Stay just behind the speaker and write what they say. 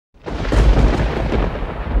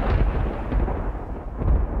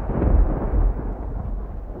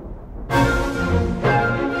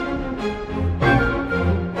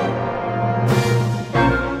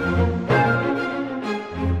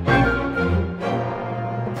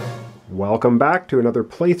Welcome back to another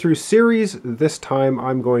playthrough series. This time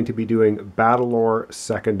I'm going to be doing BattleLore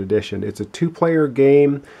 2nd Edition. It's a two-player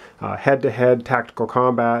game, head-to-head tactical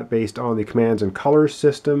combat based on the commands and colors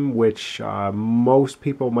system, which most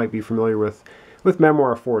people might be familiar with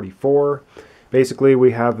Memoir 44. Basically,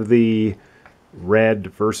 we have the red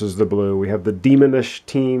versus the blue. We have the demonish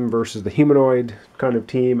team versus the humanoid kind of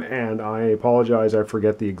team, and I apologize, I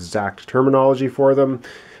forget the exact terminology for them.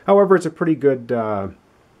 However, it's a pretty good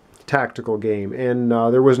tactical game, and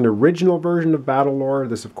there was an original version of BattleLore.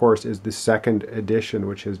 This, of course, is the 2nd edition,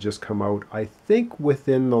 which has just come out, I think,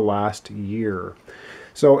 within the last year.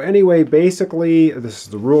 So anyway, basically, this is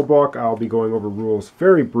the rule book. I'll be going over rules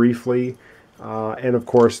very briefly, and of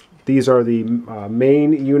course, these are the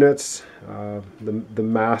main units, the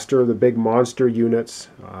master, the big monster units,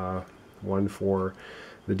 one for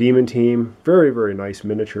the Demon Team. Very, very nice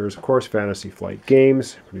miniatures. Of course, Fantasy Flight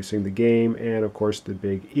Games, producing the game, and of course the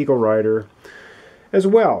big Eagle Rider as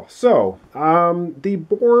well. So, the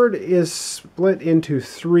board is split into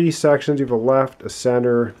 3 sections. You have a left, a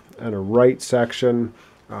center, and a right section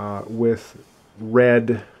with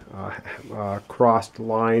red crossed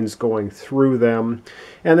lines going through them.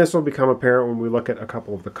 And this will become apparent when we look at a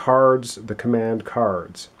couple of the cards, the command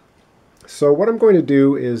cards. So what I'm going to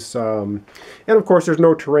do is, and of course there's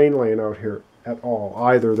no terrain laying out here at all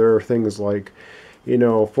either. There are things like, you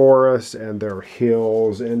know, forests, and there are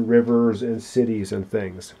hills and rivers and cities and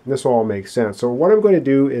things. This all makes sense. So what I'm going to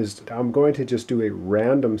do is I'm going to just do a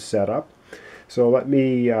random setup. So let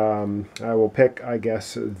me, I will pick, I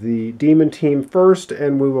guess, the Demon Team first,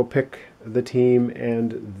 and we will pick the team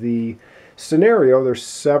and the scenario. There's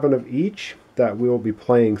 7 of each that we'll be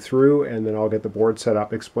playing through, and then I'll get the board set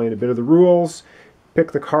up, explain a bit of the rules,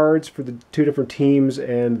 pick the cards for the 2 different teams,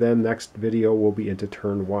 and then next video will be into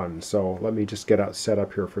turn 1. So let me just get set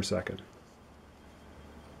up here for a second.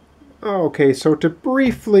 Okay, so to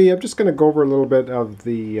briefly, I'm just going to go over a little bit of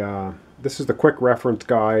the, this is the quick reference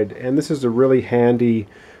guide, and this is a really handy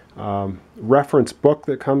reference book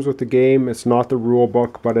that comes with the game. It's not the rule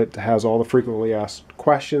book, but it has all the frequently asked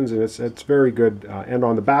questions, and it's very good. And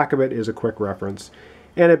on the back of it is a quick reference,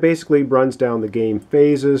 and it basically runs down the game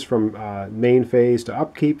phases from main phase to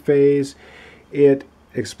upkeep phase. It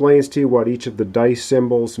explains to you what each of the dice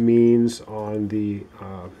symbols means on the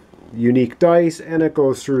unique dice, and it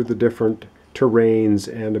goes through the different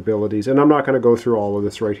terrains and abilities. And I'm not going to go through all of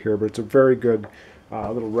this right here, but it's a very good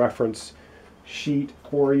little reference sheet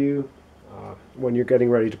for you when you're getting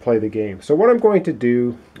ready to play the game. So what I'm going to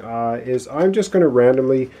do is I'm just going to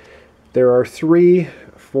randomly, there are 3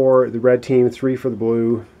 for the red team, 3 for the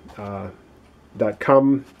blue that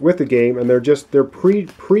come with the game, and they're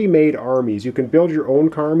pre-made armies. You can build your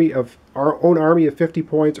own army of 50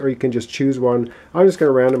 points, or you can just choose one. I'm just going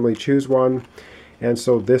to randomly choose one, and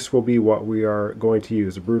so this will be what we are going to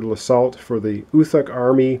use. A brutal assault for the Uthuk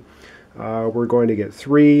army. We're going to get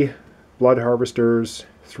 3 blood harvesters,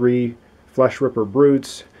 3 flesh ripper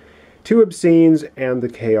brutes, 2 obscenes, and the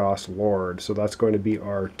chaos lord. So that's going to be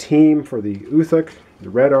our team for the Uthuk, the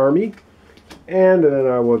red army. And then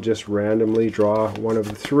I will just randomly draw one of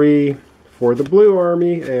the 3 for the blue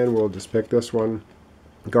army, and we'll just pick this one.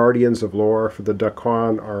 Guardians of Lore for the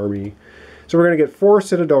Daquan army. So we're going to get 4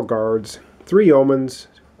 Citadel Guards, 3 Omens,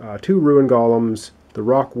 2 Ruin Golems, the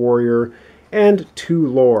Rock Warrior, and 2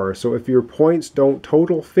 lore. So if your points don't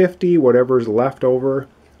total 50, whatever's left over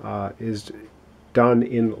is done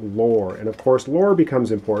in lore. And of course, lore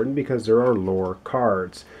becomes important because there are lore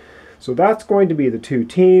cards. So that's going to be the 2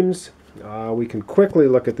 teams. We can quickly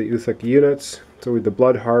look at the Uthuk units. So with the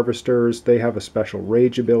Blood Harvesters, they have a special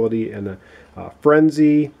rage ability and a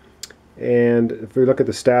frenzy. And if we look at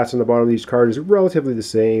the stats on the bottom of these cards, it's relatively the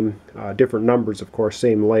same. Different numbers, of course,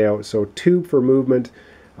 same layout. So 2 for movement,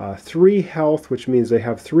 3 health, which means they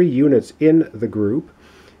have 3 units in the group,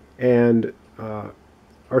 and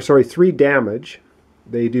 3 damage.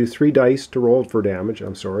 They do 3 dice to roll for damage,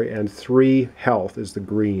 and 3 health is the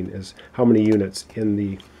green, is how many units in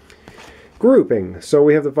the grouping. So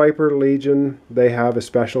we have the Viper Legion. They have a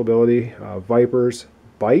special ability, Viper's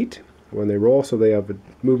Bite, when they roll. So they have a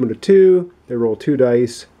movement of 2, they roll 2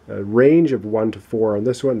 dice, a range of 1 to 4 on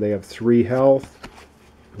this one. They have 3 health.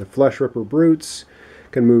 The Flesh Ripper Brutes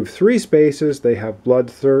can move 3 spaces. They have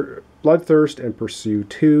Bloodthirst and Pursue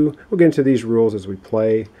 2. We'll get into these rules as we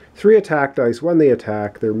play. 3 attack dice when they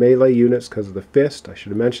attack. They're melee units because of the fist. I should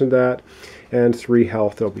have mentioned that. And 3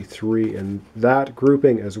 health. There'll be 3 in that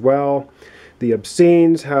grouping as well. The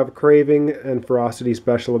Obscenes have Craving and Ferocity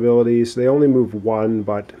special abilities. They only move 1,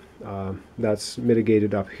 but that's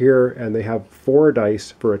mitigated up here. And they have 4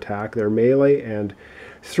 dice for attack. They're melee, and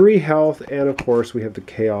 3 health, and of course we have the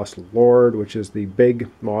Chaos Lord, which is the big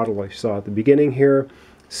model I saw at the beginning here.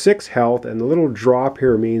 6 health, and the little drop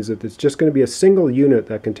here means that it's just going to be a single unit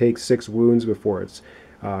that can take 6 wounds before it's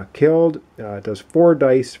killed. It does 4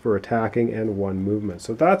 dice for attacking and 1 movement.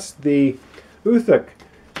 So that's the Uthik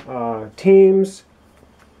teams.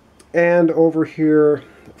 And over here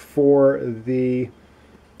for the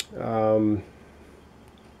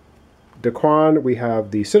Daquan, we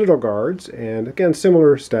have the Citadel Guards, and again,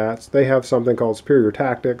 similar stats. They have something called Superior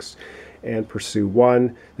Tactics and Pursue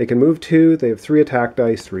 1. They can move 2, they have 3 attack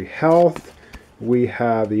dice, 3 health. We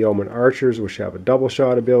have the Yeoman Archers, which have a double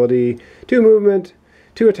shot ability, 2 movement,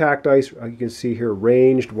 2 attack dice. You can see here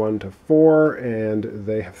ranged 1 to 4, and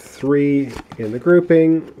they have 3 in the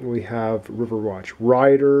grouping. We have Riverwatch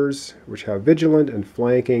Riders, which have Vigilant and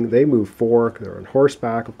Flanking. They move 4, they're on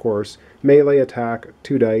horseback, of course. Melee attack,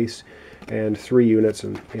 2 dice, and 3 units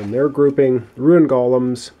in their grouping. Ruin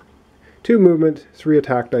Golems, 2 movement, 3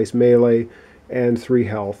 attack dice melee, and 3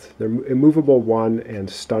 health. They're immovable 1 and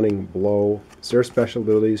stunning blow. It's their special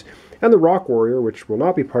abilities. And the Rock Warrior, which will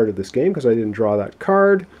not be part of this game because I didn't draw that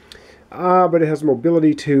card. But it has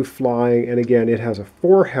mobility 2, flying, and again it has a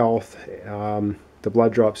 4 health. The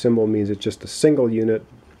blood drop symbol means it's just a single unit,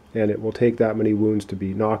 and it will take that many wounds to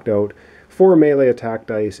be knocked out. 4 melee attack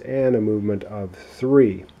dice and a movement of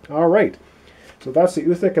 3. Alright, so that's the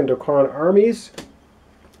Uthik and Daquan armies.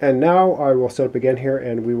 And now I will set up again here,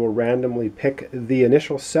 and we will randomly pick the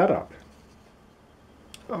initial setup.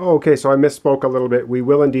 Okay, so I misspoke a little bit. We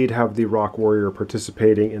will indeed have the Rock Warrior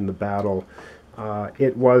participating in the battle.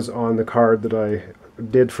 It was on the card that I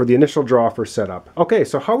did for the initial draw for setup. Okay,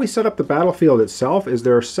 so how we set up the battlefield itself is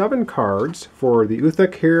there are 7 cards for the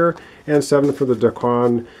Uthik here and 7 for the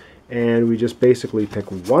Daquan, and we just basically pick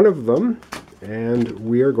one of them, and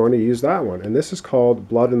we are going to use that one. And this is called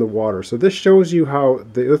Blood in the Water. So this shows you how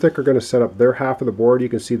the Uthik are going to set up their half of the board. You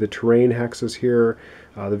can see the terrain hexes here,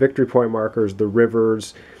 the victory point markers, the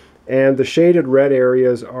rivers, and the shaded red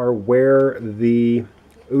areas are where the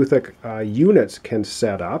Uthik units can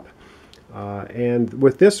set up. And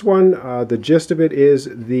with this one, the gist of it is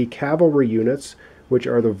the cavalry units, which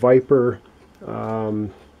are the Viper,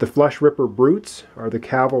 the Flesh Ripper Brutes are the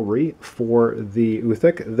cavalry for the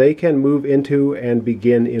Uthik. They can move into and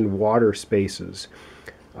begin in water spaces.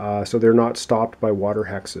 So they're not stopped by water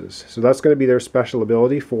hexes. So that's going to be their special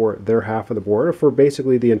ability for their half of the board, or for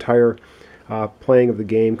basically the entire playing of the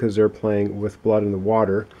game, because they're playing with blood in the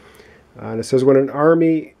water. And it says when an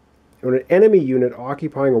enemy unit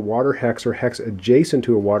occupying a water hex or hex adjacent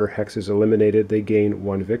to a water hex is eliminated, they gain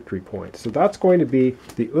 1 victory point. So that's going to be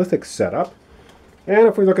the Uthik setup. And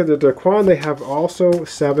if we look at the Daquan, they have also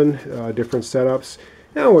 7 different setups.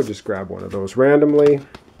 Now we'll just grab one of those randomly.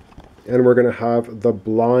 And we're going to have the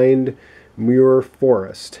Blind Muir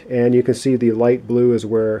Forest. And you can see the light blue is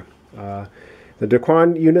where the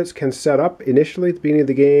Daquan units can set up initially at the beginning of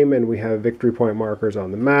the game, and we have victory point markers on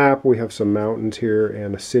the map. We have some mountains here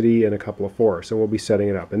and a city and a couple of forests, and we'll be setting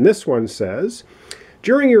it up. And this one says,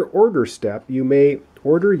 during your order step, you may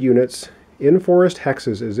order units in forest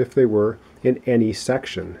hexes as if they were in any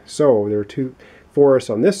section. So there are 2 forests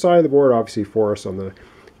on this side of the board, obviously forests on the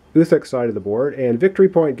Uthik side of the board, and victory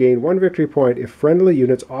point, gain 1 victory point if friendly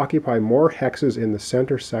units occupy more hexes in the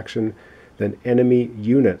center section than enemy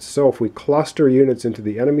units. So if we cluster units into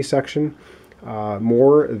the enemy section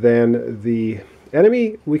more than the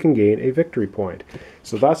enemy, we can gain a victory point.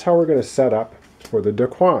 So that's how we're going to set up for the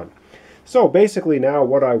Daquan. So basically now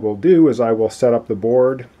what I will do is I will set up the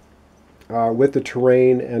board with the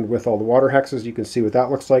terrain and with all the water hexes. You can see what that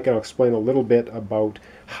looks like, and I'll explain a little bit about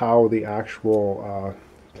how the actual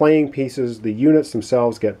playing pieces, the units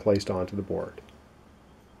themselves, get placed onto the board.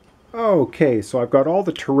 Okay, so I've got all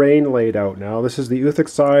the terrain laid out now. This is the Uthik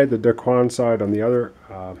side, the Daquan side on the other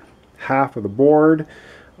half of the board.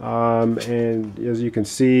 And as you can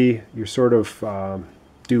see, you sort of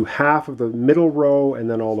do half of the middle row and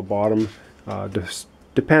then all the bottom,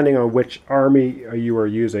 depending on which army you are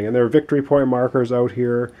using. And there are victory point markers out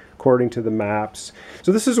here according to the maps.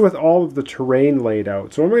 So this is with all of the terrain laid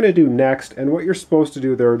out. So what I'm going to do next, and what you're supposed to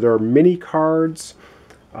do, there are mini cards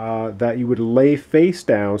that you would lay face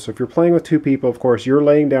down. So if you're playing with 2 people, of course, you're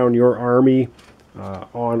laying down your army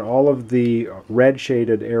on all of the red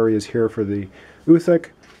shaded areas here for the Uthik,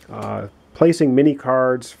 placing mini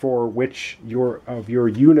cards for which of your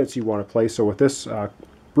units you want to place. So with this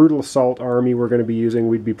Brutal Assault army we're going to be using,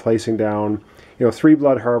 we'd be placing down 3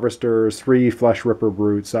 Blood Harvesters, 3 Flesh Ripper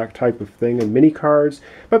Brutes, that type of thing, and mini cards.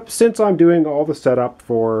 But since I'm doing all the setup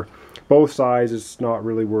for both sides, it's not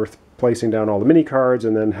really worth placing down all the mini cards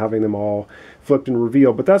and then having them all flipped and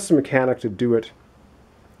revealed. But that's the mechanic to do it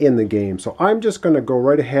in the game. So I'm just going to go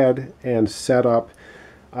right ahead and set up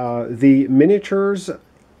the miniatures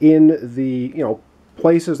in the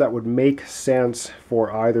places that would make sense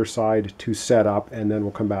for either side to set up, and then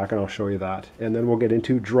we'll come back and I'll show you that. And then we'll get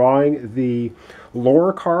into drawing the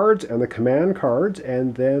lore cards and the command cards,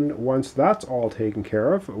 and then once that's all taken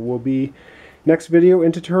care of, we'll be next video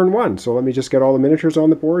into turn 1. So let me just get all the miniatures on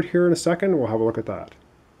the board here in a second. We'll have a look at that.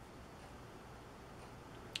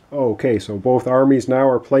 Okay, so both armies now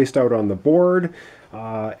are placed out on the board,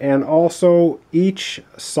 and also each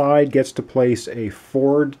side gets to place a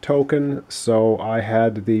Ford token. So I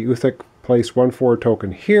had the Uthik place one Ford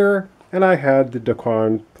token here, and I had the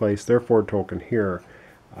Daquan place their Ford token here.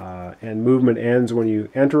 And movement ends when you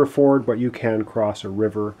enter a ford, but you can cross a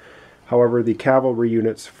river. However, the cavalry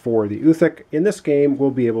units for the Uthik in this game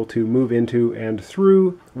will be able to move into and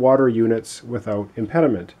through water units without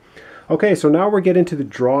impediment. Okay, so now we're getting to the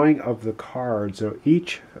drawing of the cards. So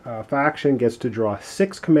each faction gets to draw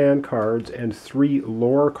 6 command cards and 3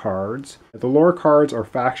 lore cards. The lore cards are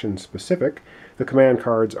faction specific. The command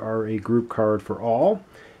cards are a group card for all.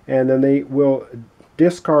 And then they will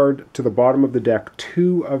discard to the bottom of the deck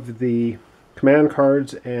 2 of the command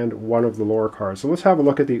cards and 1 of the lore cards. So let's have a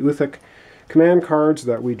look at the Uthik command cards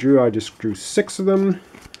that we drew. I just drew 6 of them.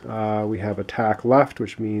 We have attack left,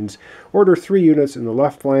 which means order 3 units in the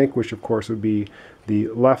left flank, which of course would be the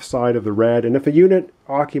left side of the red. And if a unit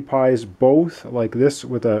occupies both, like this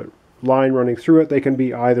with a line running through it, they can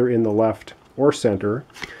be either in the left or center.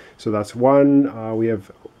 So that's 1. We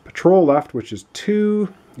have patrol left, which is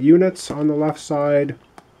 2 units on the left side.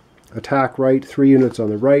 Attack right, 3 units on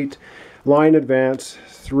the right. Line advance,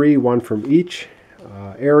 3, 1 from each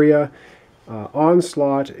area.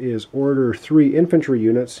 Onslaught is order 3 infantry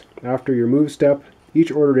units. After your move step,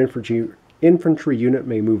 each ordered infantry unit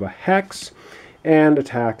may move a hex, and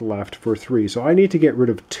attack left for 3. So I need to get rid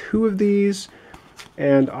of 2 of these,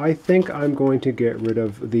 and I think I'm going to get rid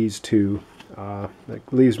of these 2. That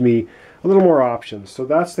leaves me a little more options. So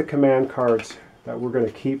that's the command cards that we're going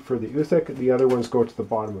to keep for the Uthik. The other ones go to the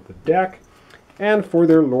bottom of the deck. And for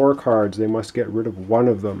their lore cards, they must get rid of 1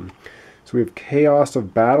 of them. So we have Chaos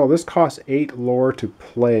of Battle. This costs 8 lore to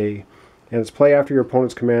play, and it's play after your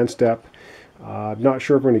opponent's command step. I'm not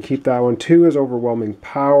sure if we're going to keep that one. 2 is Overwhelming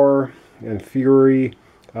Power, and Fury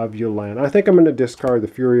of Yulan. I think I'm going to discard the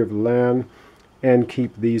Fury of Yulan and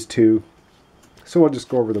keep these 2. So we'll just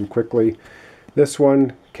go over them quickly. This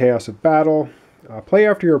one, Chaos of Battle. Play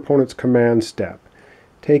after your opponent's command step.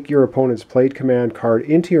 Take your opponent's played command card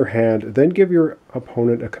into your hand, then give your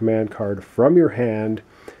opponent a command card from your hand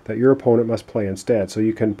that your opponent must play instead. So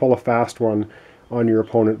you can pull a fast one on your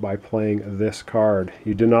opponent by playing this card.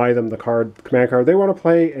 You deny them the command card they want to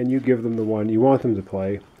play, and you give them the one you want them to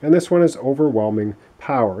play. And this one is Overwhelming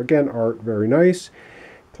Power. Again, art, very nice.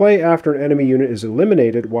 Play after an enemy unit is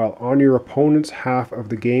eliminated while on your opponent's half of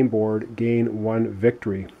the game board, gain 1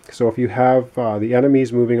 victory. So if you have the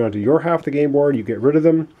enemies moving onto your half of the game board, you get rid of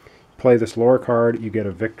them, play this lore card, you get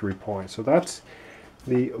a victory point. So that's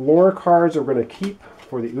the lore cards we're going to keep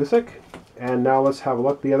for the Uthik. And now let's have a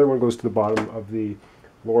look. The other one goes to the bottom of the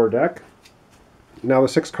lore deck. Now the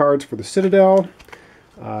 6 cards for the Citadel.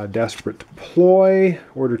 Desperate Ploy.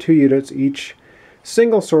 Order 2 units. Each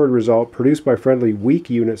single sword result produced by friendly weak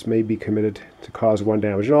units may be committed to cause 1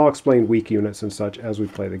 damage. And I'll explain weak units and such as we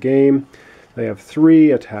play the game. They have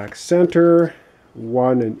 3 attack center,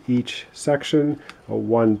 1 in each section, a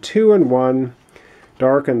 1, 2, and 1.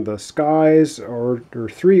 Darken the skies, order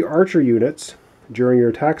 3 archer units. During your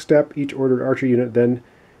attack step, each ordered archer unit then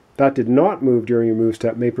that did not move during your move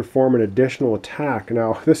step may perform an additional attack.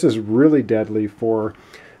 Now, this is really deadly for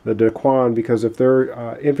the Daquan, because if their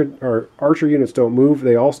archer units don't move,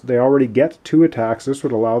 they already get 2 attacks. This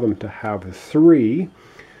would allow them to have 3.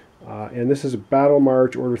 And this is a battle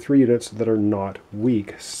march, order 3 units that are not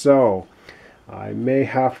weak. So I may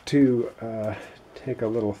have to take a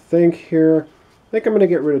little think here. I think I'm going to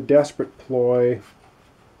get rid of Desperate Ploy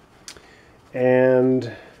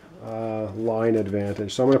and Line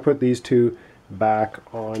Advantage. So I'm going to put these 2 back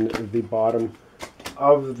on the bottom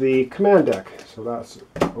of the command deck. So that's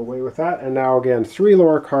away with that. And now again, 3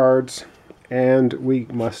 lore cards, and we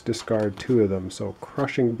must discard 2 of them. So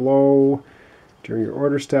Crushing Blow during your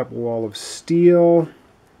order step, Wall of Steel,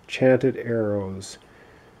 Enchanted Arrows.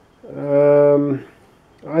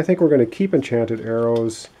 I think we're going to keep Enchanted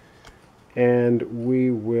Arrows, and we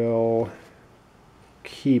will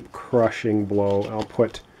keep Crushing Blow. I'll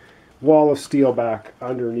put Wall of Steel back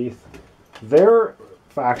underneath their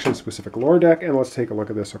faction-specific lore deck, and let's take a look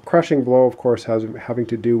at this. So Crushing Blow, of course, having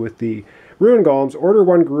to do with the Ruin Golems. Order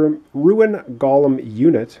 1 Ruin Golem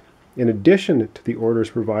unit. in addition to the orders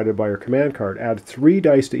provided by your command card. Add 3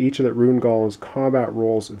 dice to each of the rune golem's combat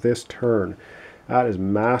rolls this turn. That is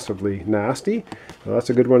massively nasty. So that's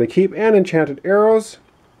a good one to keep. And enchanted arrows.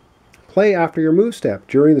 Play after your move step.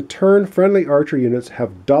 During the turn, friendly archer units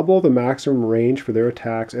have double the maximum range for their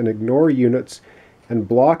attacks and ignore units and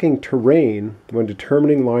blocking terrain when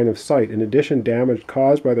determining line of sight. In addition, damage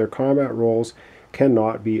caused by their combat rolls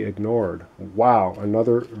cannot be ignored. Wow,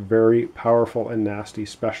 another very powerful and nasty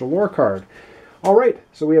special lore card. All right,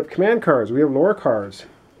 so we have command cards, we have lore cards,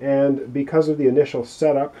 and because of the initial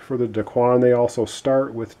setup for the Daquan, they also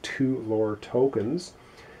start with 2 lore tokens.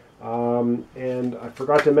 And I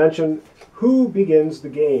forgot to mention who begins the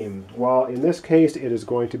game. Well, in this case, it is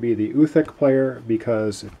going to be the Uthic player,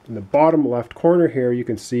 because in the bottom left corner here, you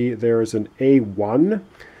can see there is an A1.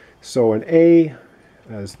 So an A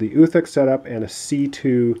as the Uthic setup, and a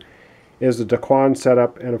C2 is the Daquan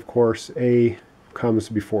setup, and of course A comes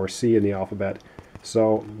before C in the alphabet.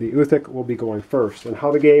 So the Uthic will be going first, and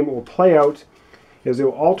how the game will play out is it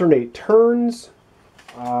will alternate turns,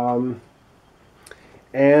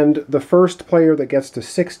 and the first player that gets to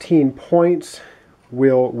 16 points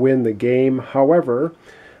will win the game. However,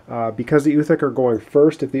 because the Uthic are going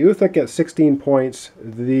first, if the Uthic gets 16 points,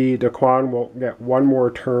 the Daquan will get 1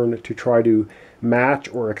 more turn to try to match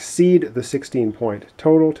or exceed the 16-point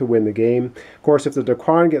total to win the game. Of course, if the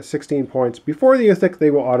Daquan gets 16 points before the Uthic, they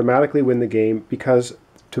will automatically win the game, because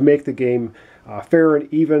to make the game fair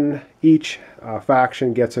and even, each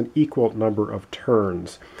faction gets an equal number of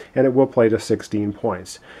turns, and it will play to 16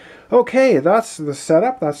 points. Okay, that's the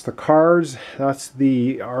setup, that's the cards, that's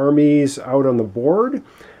the armies out on the board.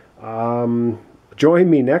 Join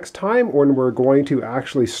me next time when we're going to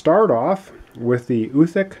actually start off with the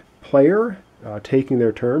Uthic player taking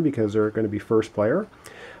their turn, because they're going to be first player,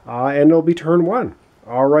 and it'll be turn 1.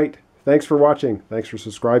 All right, thanks for watching, thanks for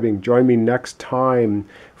subscribing. Join me next time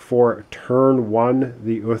for turn 1,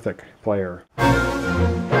 the Uthic player.